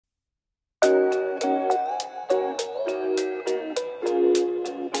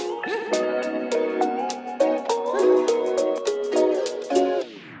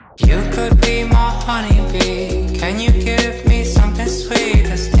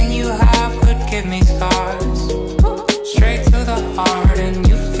give me scars. Straight to the heart, and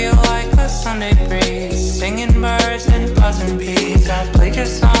you feel like a Sunday breeze. Singing birds and buzzing bees. I played your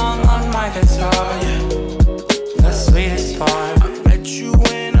song on my guitar, the sweetest part. I met you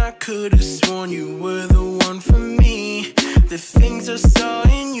when I could've sworn you were the one for me. The things I saw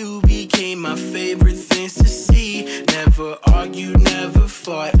in you became my favorite things to see. Never argued, never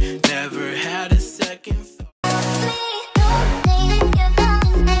fought, never had a second thought.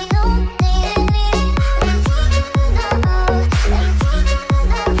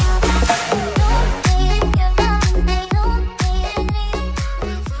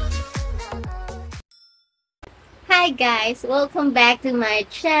 Hi guys! Welcome back to my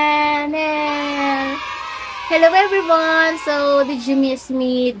channel! Hello everyone! So, did you miss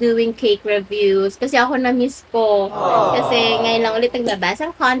me doing cake reviews? Kasi ako na-miss ko. Kasi ngayon lang ulit naglabas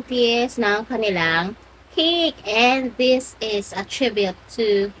ang Contis ng kanilang cake. And this is a tribute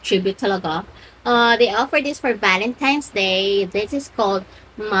talaga. They offered this for Valentine's Day. This is called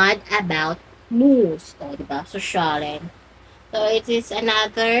Mad About Mousse. O, diba? Sosyalin. So, it is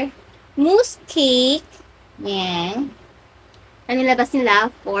another mousse cake. Yan. Na nilabas nila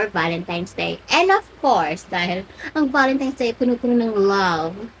for Valentine's Day. And of course, dahil ang Valentine's Day puno-puno ng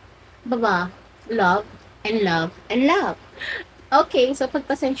love. Baba, love, and love, and love. Okay, so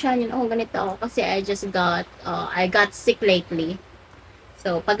pagpasensya nyo ako ganito ako kasi I got sick lately.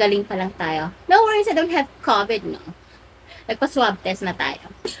 So, pagaling pa lang tayo. No worries, I don't have COVID, no. Nagpa-swab test na tayo.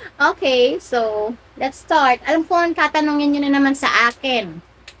 Okay, so, let's start. Alam ko, tatanungin nyo na naman sa akin.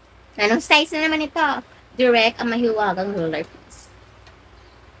 Anong size na naman ito? Direct ang mahiwagang ruler, please.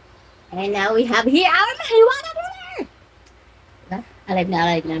 And now we have here our mahiwagang ruler! Diba? Alive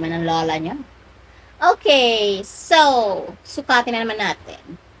na naman ang lola niya. Okay, so, sukatin na naman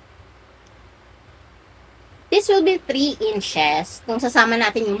natin. This will be 3 inches. Kung sasama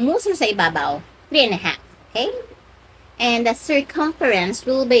natin yung mousse sa ibabaw, 3.5. Okay? And the circumference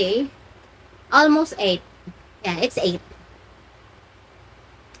will be almost 8. Yeah, it's 8.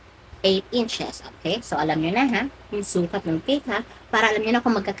 8 inches. Okay? So, alam nyo na ha. Yung sukat ng cake ha. Para alam nyo na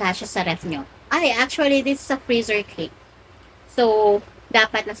kung magkakasya sa ref nyo. Ay, actually, this is a freezer cake. So,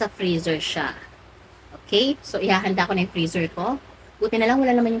 dapat nasa freezer siya. Okay? So, ihahanda ko na yung freezer ko. Buti na lang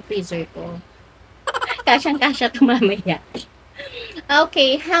wala naman yung freezer ko. Kasyang-kasya ito mamaya.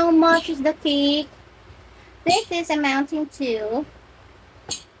 Okay, how much is the cake? This is amounting to...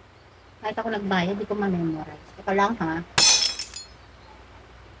 Kahit ako nagbayad, di ko ma-memorize. Ito lang ha.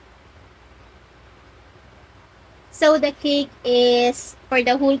 So, the cake is, for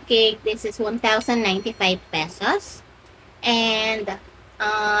the whole cake, this is 1,095 pesos. And,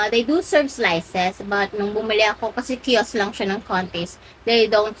 they do serve slices, but nung bumili ako, kasi kiosk lang siya ng Contis, they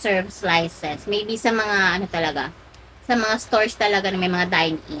don't serve slices. Maybe sa mga, ano talaga, sa mga stores talaga na may mga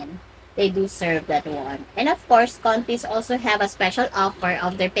dine-in, they do serve that one. And of course, Contis also have a special offer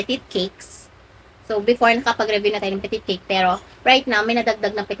of their petite cakes. So, before nakapag-review na tayo ng petite cake, pero right now, may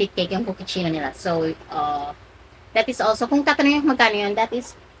nadagdag na petite cake yung cucina nila. So, that is also, kung tatanungin kung magkano yun, that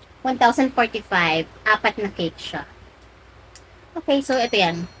is 1,045. 4 na cake siya. Okay, so ito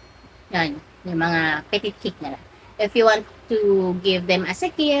yan. Yan, yung mga petite cake nila. If you want to give them as a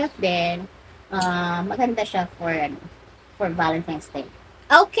gift, then maganda siya for Valentine's Day.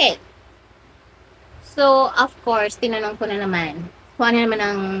 Okay. So, of course, tinanong ko na naman kung ano naman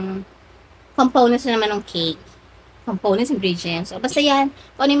ang components na naman ng cake. Components, ingredients. So, basta yan,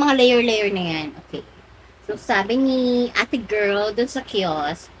 kung ano yung mga layer-layer na yan. Okay. So, sabi ni ate girl dun sa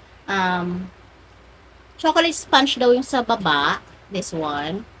kiosk, chocolate sponge daw yung sa baba, this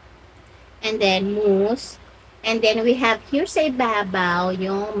one. And then, mousse. And then, we have here sa ibabaw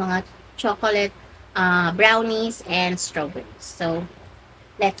yung mga chocolate brownies and strawberries. So,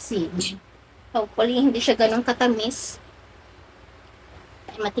 let's see. Hopefully, hindi siya ganun katamis.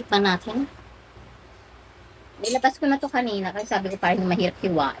 Ay, matikman natin. Nilabas ko na to kanina kasi sabi ko parang mahirap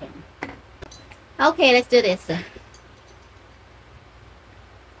hiwain. Okay, let's do this.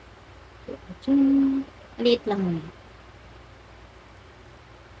 Maliit lang muna.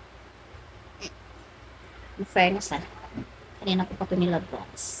 In fairness kanina ko pa ito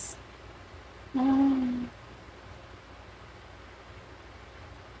nilabas.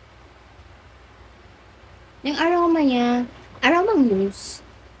 Yung aroma niya, aroma mousse.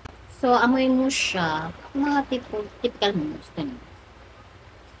 So, amoy mousse siya. Mga typical mousse.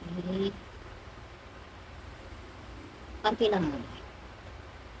 Okay. Kanti lang muna.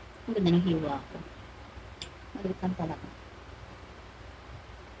 Ang ganda ng hiwa ko. Malitan talaga.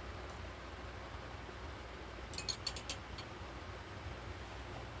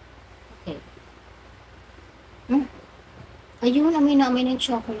 Okay. Ayun, amoy na amoy ng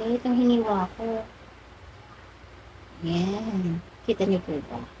chocolate. Ang hiniwa ko. Yan. Kita niyo po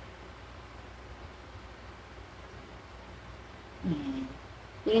ba? Yan.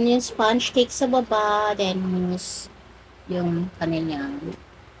 Yun yung sponge cake sa baba. Then, mousse yung kanilang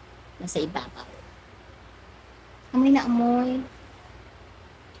nasa ibabaw. Amoy na amoy.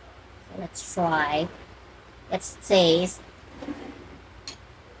 So, let's try. Let's taste.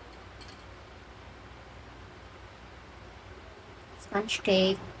 Sponge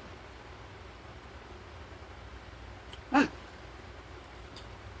cake.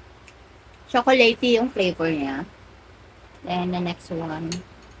 Chocolatey yung flavor niya. Then, the next one.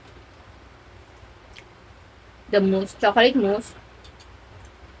 The mousse. Chocolate mousse.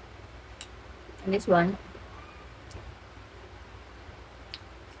 And this one.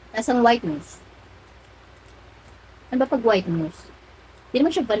 Lasang white mousse. Ano ba pag white mousse? Hindi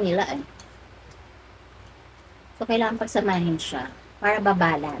naman siya vanilla eh. So, kailangan pagsamahin siya para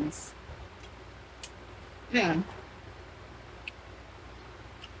ba-balance.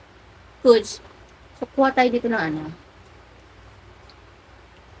 Goods. So, kuha tayo dito ng ano.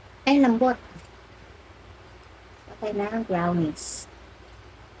 Ay, lambot. Okay na ng brownies.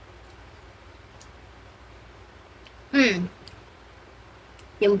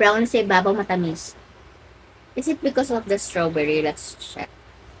 Yung brownies sa ibabaw matamis. Is it because of the strawberry? Let's check.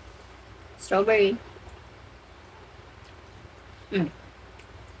 Strawberry.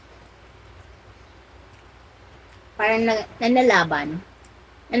 Parang nanalaban.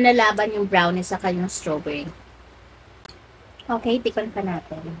 Nanalaban yung brownies sa kanyang strawberry. Okay, tikman pa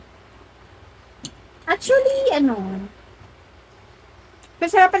natin. Actually,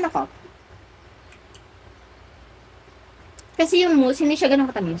 masarapan ako. Kasi yung mousse, hindi siya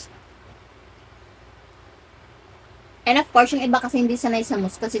ganun katamis. And of course, yung iba kasi hindi sanay sa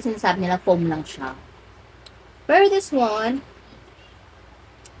mousse kasi sinasabi nila foam lang siya. Pero this one,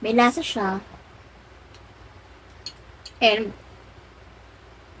 may lasa siya. And,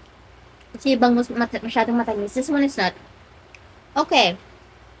 kasi ibang mousse masyadong matamis. This one is not. Okay.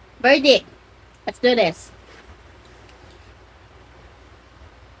 Verdict. Let's do this.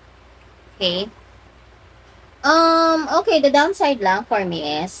 Okay. Okay, the downside lang for me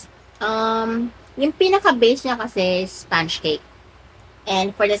is, yung pinaka-base niya kasi is sponge cake.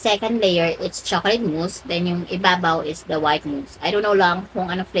 And for the second layer, it's chocolate mousse. Then yung ibabaw is the white mousse. I don't know lang kung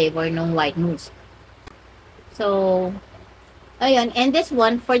ano flavor ng white mousse. So, ayun. And this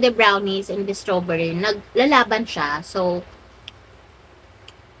one, for the brownies and the strawberry, naglalaban siya. So,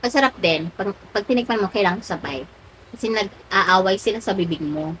 masarap din. Pag tinikman mo, kailangan sabay. Kasi nag-aaway sila sa bibig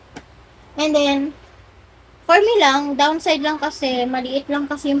mo. And then, for me lang, downside lang kasi, maliit lang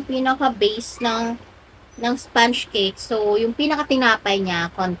kasi yung pinaka-base ng sponge cake. So, yung pinaka-tinapay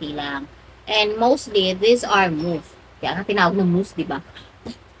niya, konti lang. And mostly, these are mousse. Kaya nga tinawag ng mousse, diba?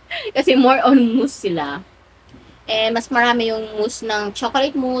 Kasi more on mousse sila. And mas marami yung mousse ng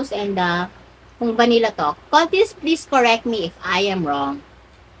chocolate mousse and kung vanilla to. Contis, please correct me if I am wrong.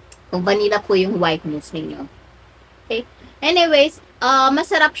 Kung vanilla po yung white mousse ninyo. Okay? Anyways,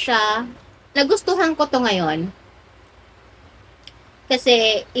 masarap siya. Nagustuhan ko to ngayon.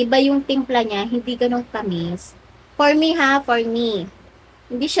 Kasi, iba yung timpla niya, hindi ganun tamis. For me for me.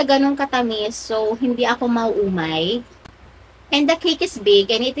 Hindi siya ganun katamis, so hindi ako mauumay. And the cake is big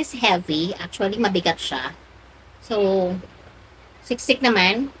and it is heavy. Actually, mabigat siya. So, siksik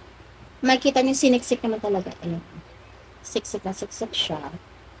naman. Makikita niyo siniksik naman talaga. Ayan. Siksik na siksik siya.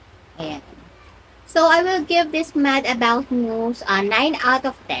 Ayan. So, I will give this Mad About News a 9 out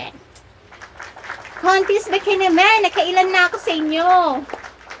of 10. Contis, baka naman. Nakailan na ako sa inyo.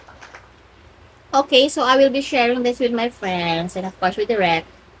 Okay, so I will be sharing this with my friends and of course with the rep.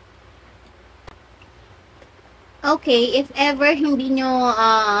 Okay, if ever hindi nyo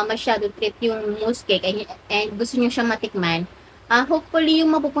masyado trip yung mousse cake and gusto nyo siyang matikman, hopefully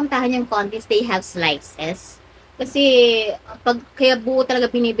yung mapupuntahan yung Contis, they have slices. Kasi, kaya buo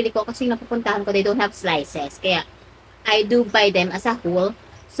talaga binibili ko kasi napupuntahan ko, they don't have slices. Kaya, I do buy them as a whole.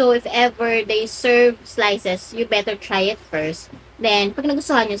 So, if ever they serve slices, you better try it first. Then, pag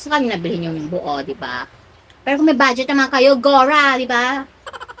nagustuhan nyo, saka nyo nabilihin yung buo, diba? Pero kung may budget naman kayo, Gora, diba?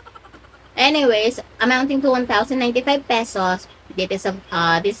 Anyways, amounting to 1,095 pesos. This is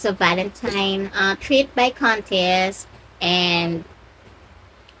a Valentine treat by Contis. And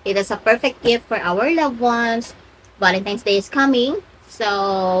it is a perfect gift for our loved ones. Valentine's Day is coming.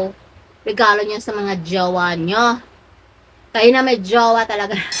 So, regalo nyo sa mga jowa nyo. Kayo na may jowa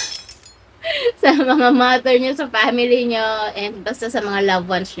talaga. Sa mga mother nyo, sa family nyo, and basta sa mga loved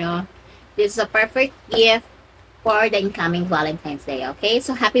ones nyo. This is a perfect gift for the incoming Valentine's Day. Okay?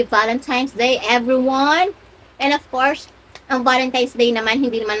 So, happy Valentine's Day, everyone. And of course, ang Valentine's Day naman,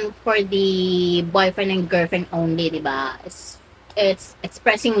 hindi naman for the boyfriend and girlfriend only, di ba? It's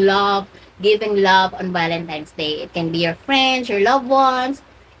expressing love, giving love on Valentine's Day. It can be your friends, your loved ones,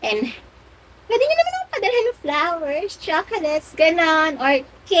 and pwede nyo naman ako padalhan ng flowers, chocolates, ganon, or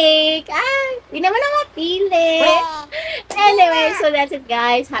cake. Di naman ako mapili. Anyway, so that's it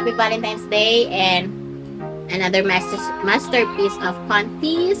guys. Happy Valentine's Day and another masterpiece of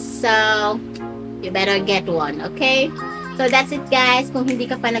Contis. So, you better get one, okay? So that's it guys. Kung hindi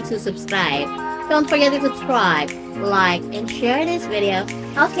ka pa nagsusubscribe, don't forget to subscribe, like, and share this video.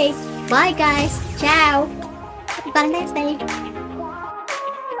 Okay, bye guys. Ciao. Happy Valentine's Day.